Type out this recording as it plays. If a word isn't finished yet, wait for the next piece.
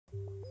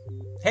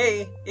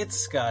Hey, it's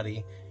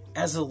Scotty.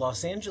 As a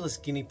Los Angeles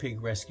guinea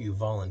pig rescue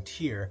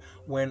volunteer,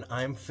 when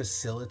I'm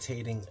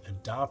facilitating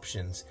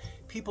adoptions,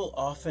 people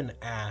often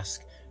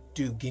ask,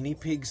 do guinea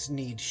pigs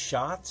need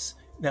shots?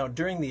 Now,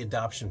 during the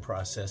adoption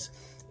process,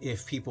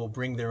 if people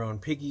bring their own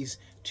piggies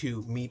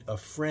to meet a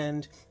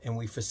friend and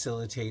we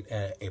facilitate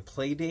a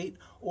play date,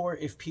 or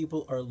if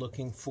people are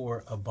looking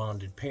for a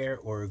bonded pair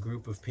or a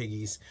group of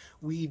piggies,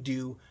 we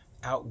do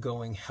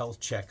outgoing health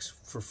checks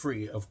for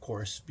free, of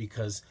course,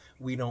 because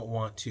we don't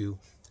want to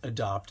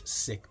adopt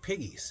sick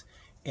piggies.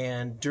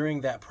 And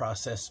during that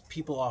process,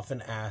 people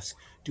often ask,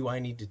 do I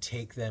need to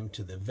take them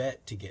to the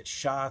vet to get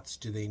shots?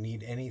 Do they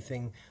need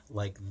anything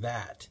like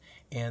that?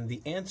 And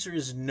the answer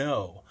is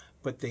no,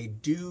 but they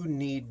do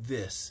need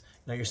this.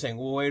 Now you're saying,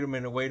 well, wait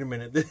a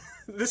minute,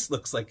 this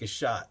looks like a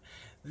shot.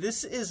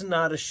 This is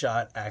not a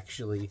shot,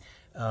 actually.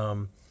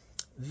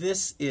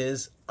 This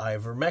is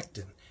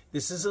ivermectin.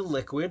 This is a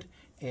liquid,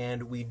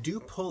 and we do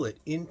pull it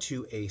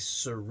into a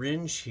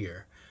syringe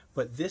here.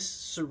 But this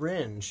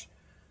syringe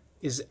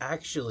is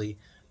actually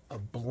a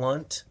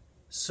blunt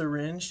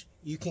syringe.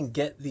 You can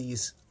get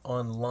these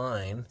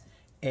online,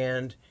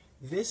 and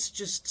this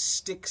just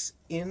sticks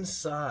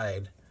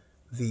inside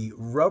the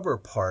rubber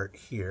part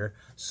here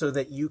so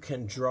that you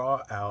can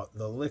draw out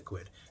the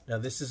liquid. Now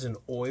this is an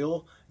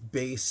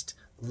oil-based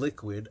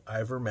liquid,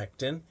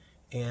 ivermectin,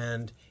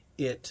 and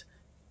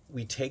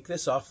we take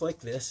this off like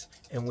this,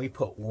 and we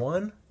put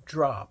one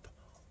drop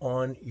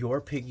on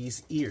your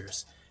piggy's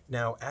ears.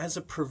 Now, as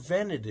a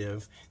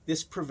preventative,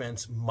 this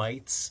prevents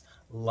mites,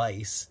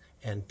 lice,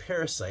 and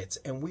parasites,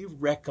 and we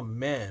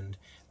recommend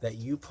that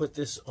you put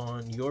this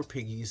on your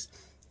piggies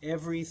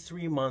every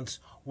 3 months,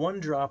 one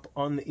drop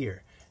on the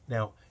ear.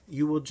 Now,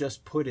 you will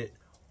just put it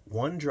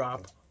one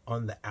drop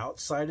on the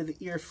outside of the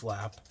ear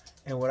flap,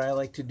 and what I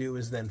like to do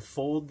is then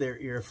fold their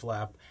ear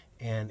flap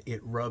and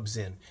it rubs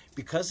in.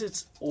 Because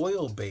it's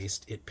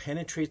oil-based, it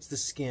penetrates the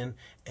skin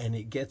and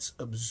it gets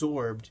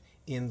absorbed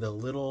in the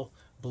little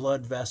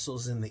blood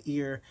vessels in the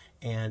ear,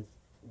 and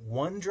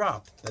one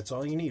drop, that's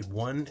all you need,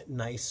 one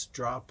nice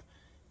drop,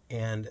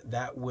 and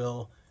that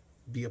will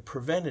be a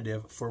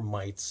preventative for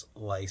mites,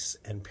 lice,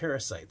 and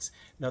parasites.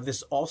 Now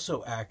this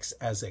also acts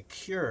as a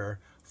cure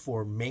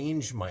for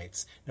mange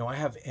mites. Now I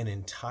have an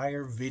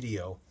entire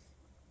video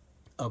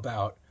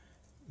about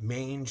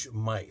mange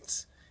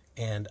mites,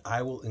 and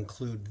I will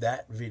include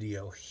that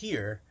video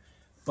here,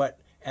 but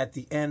at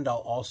the end I'll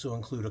also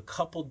include a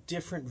couple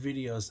different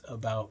videos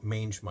about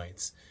mange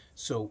mites.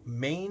 So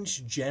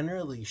mange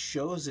generally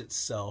shows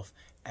itself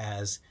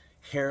as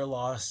hair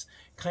loss,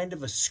 kind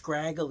of a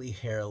scraggly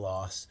hair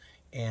loss,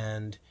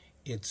 and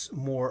it's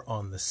more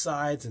on the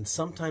sides, and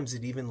sometimes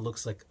it even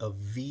looks like a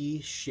V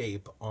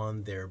shape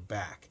on their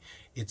back.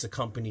 It's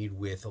accompanied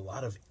with a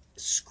lot of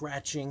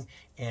scratching,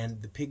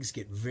 and the pigs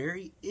get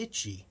very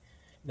itchy.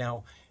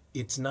 Now,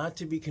 it's not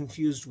to be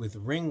confused with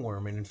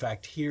ringworm, and in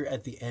fact, here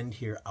at the end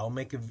here,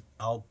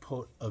 I'll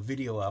put a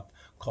video up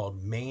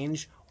called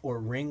Mange or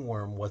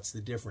Ringworm, What's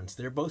the Difference?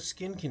 They're both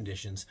skin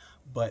conditions,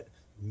 but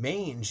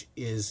mange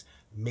is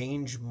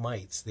mange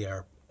mites. They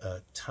are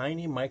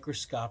tiny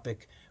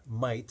microscopic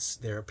mites.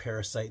 They're a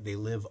parasite. They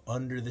live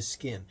under the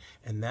skin,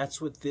 and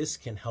that's what this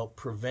can help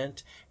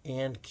prevent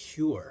and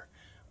cure,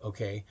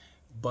 okay?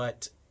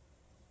 But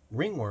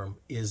ringworm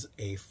is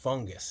a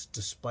fungus.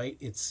 Despite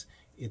its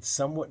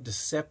somewhat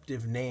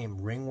deceptive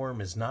name, ringworm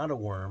is not a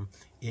worm,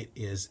 it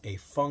is a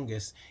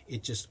fungus.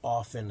 It just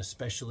often,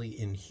 especially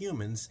in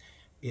humans,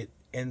 it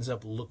ends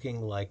up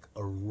looking like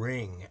a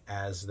ring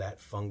as that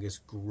fungus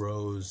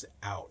grows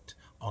out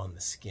on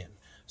the skin.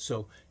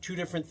 So two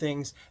different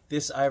things.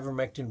 This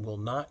ivermectin will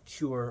not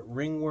cure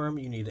ringworm.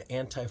 You need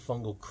an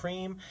antifungal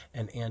cream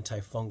and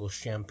antifungal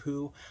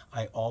shampoo.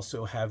 I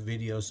also have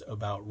videos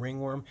about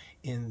ringworm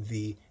in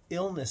the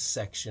illness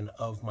section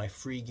of my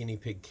free guinea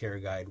pig care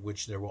guide,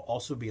 which there will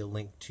also be a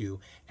link to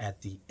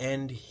at the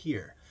end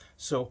here.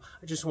 So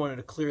I just wanted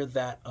to clear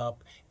that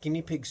up.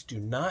 Guinea pigs do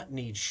not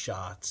need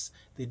shots.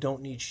 They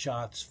don't need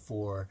shots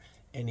for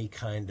any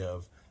kind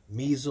of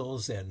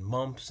measles and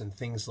mumps and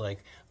things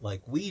like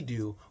we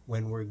do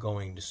when we're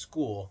going to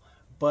school,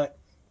 but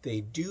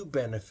they do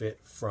benefit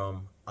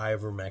from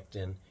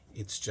ivermectin.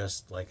 It's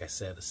just, like I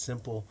said, a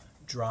simple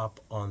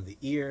drop on the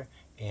ear,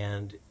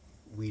 and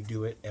we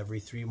do it every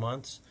 3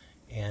 months.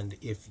 And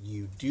if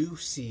you do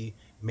see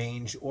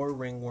mange or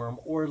ringworm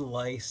or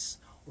lice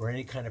or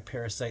any kind of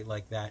parasite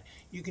like that,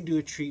 you can do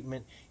a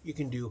treatment. You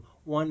can do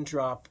one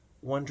drop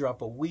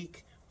a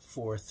week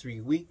for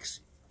 3 weeks.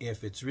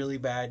 If it's really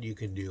bad, you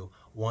can do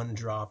one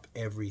drop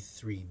every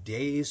 3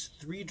 days.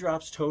 3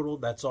 drops total,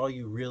 that's all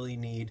you really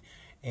need.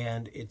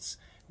 And it's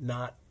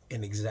not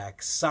an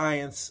exact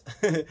science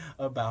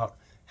about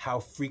how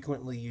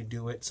frequently you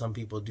do it. Some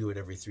people do it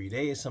every 3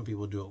 days. Some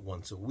people do it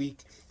once a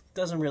week. It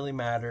doesn't really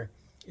matter.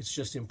 It's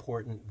just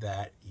important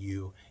that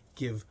you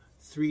give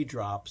 3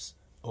 drops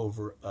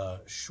over a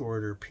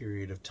shorter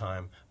period of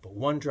time. But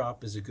 1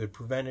 drop is a good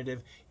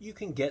preventative. You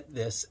can get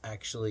this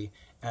actually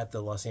at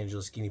the Los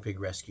Angeles Guinea Pig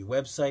Rescue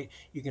website.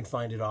 You can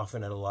find it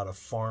often at a lot of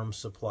farm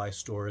supply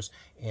stores,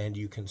 and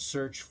you can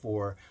search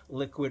for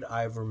liquid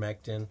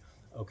ivermectin.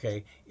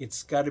 Okay,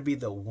 it's got to be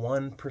the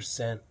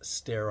 1%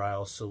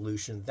 sterile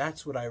solution.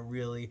 That's what I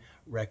really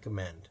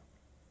recommend.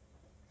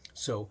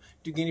 So,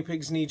 do guinea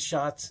pigs need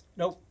shots?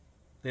 Nope,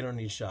 they don't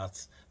need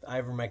shots. The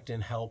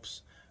ivermectin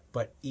helps,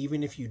 but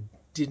even if you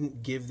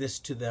didn't give this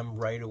to them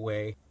right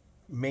away,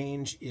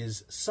 mange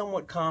is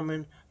somewhat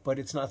common, but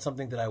it's not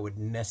something that I would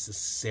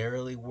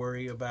necessarily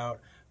worry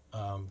about.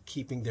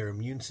 Keeping their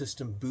immune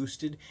system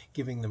boosted,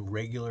 giving them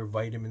regular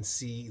vitamin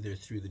C either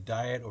through the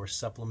diet or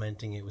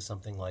supplementing it with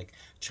something like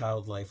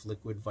Child Life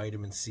liquid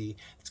vitamin C.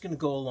 It's going to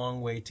go a long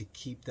way to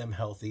keep them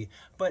healthy,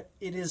 but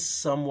it is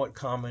somewhat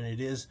common.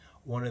 It is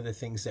one of the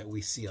things that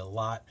we see a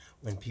lot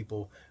when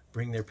people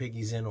bring their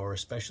piggies in, or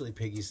especially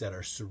piggies that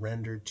are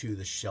surrendered to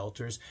the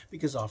shelters,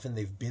 because often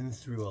they've been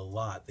through a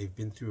lot. They've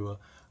been through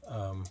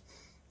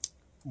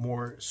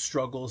more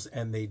struggles,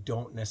 and they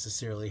don't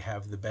necessarily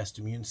have the best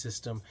immune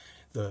system.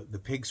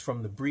 The pigs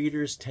from the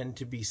breeders tend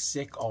to be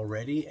sick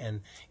already, and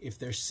if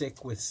they're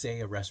sick with, say,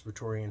 a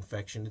respiratory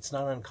infection, it's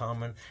not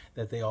uncommon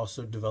that they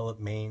also develop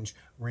mange,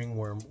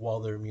 ringworm,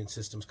 while their immune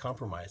system's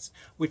compromised,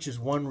 which is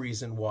one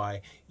reason why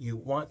you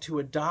want to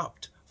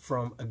adopt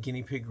from a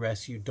guinea pig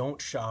rescue.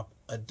 Don't shop,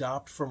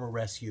 adopt from a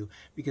rescue,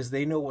 because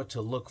they know what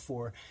to look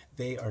for.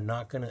 They are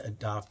not going to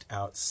adopt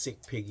out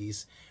sick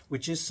piggies,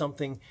 which is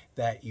something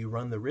that you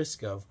run the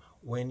risk of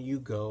when you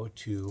go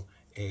to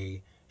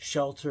a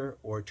shelter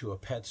or to a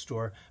pet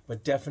store.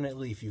 But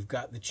definitely, if you've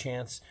got the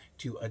chance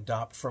to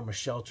adopt from a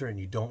shelter and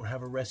you don't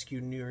have a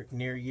rescue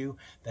near you,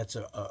 that's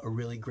a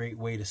really great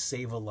way to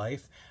save a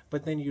life.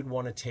 But then you'd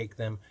want to take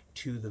them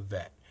to the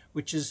vet,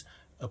 which is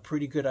a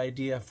pretty good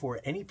idea for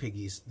any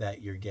piggies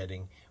that you're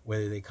getting,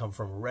 whether they come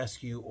from a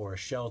rescue or a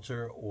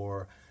shelter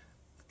or,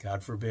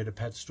 God forbid, a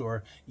pet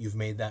store. You've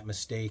made that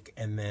mistake,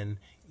 and then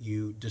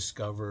you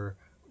discover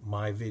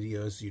my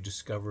videos, you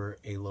discover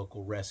a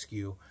local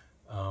rescue.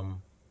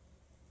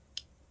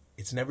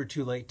 It's never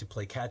too late to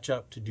play catch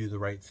up, to do the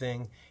right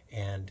thing,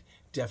 and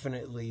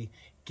definitely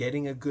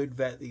getting a good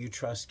vet that you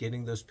trust,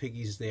 getting those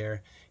piggies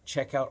there.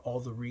 Check out all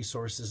the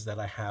resources that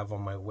I have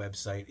on my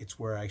website. It's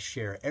where I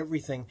share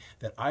everything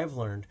that I've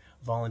learned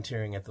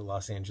volunteering at the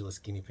Los Angeles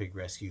Guinea Pig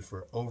Rescue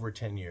for over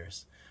 10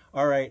 years.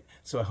 All right,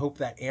 so I hope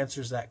that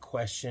answers that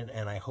question,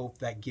 and I hope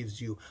that gives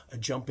you a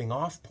jumping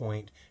off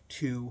point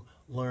to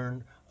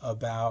learn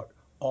about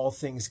all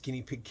things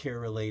guinea pig care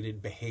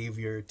related,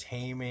 behavior,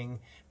 taming,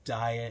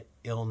 diet,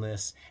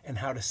 illness, and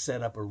how to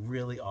set up a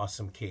really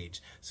awesome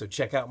cage. So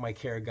check out my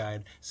care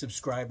guide,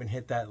 subscribe, and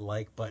hit that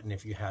like button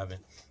if you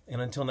haven't. And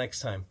until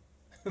next time,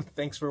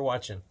 thanks for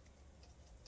watching.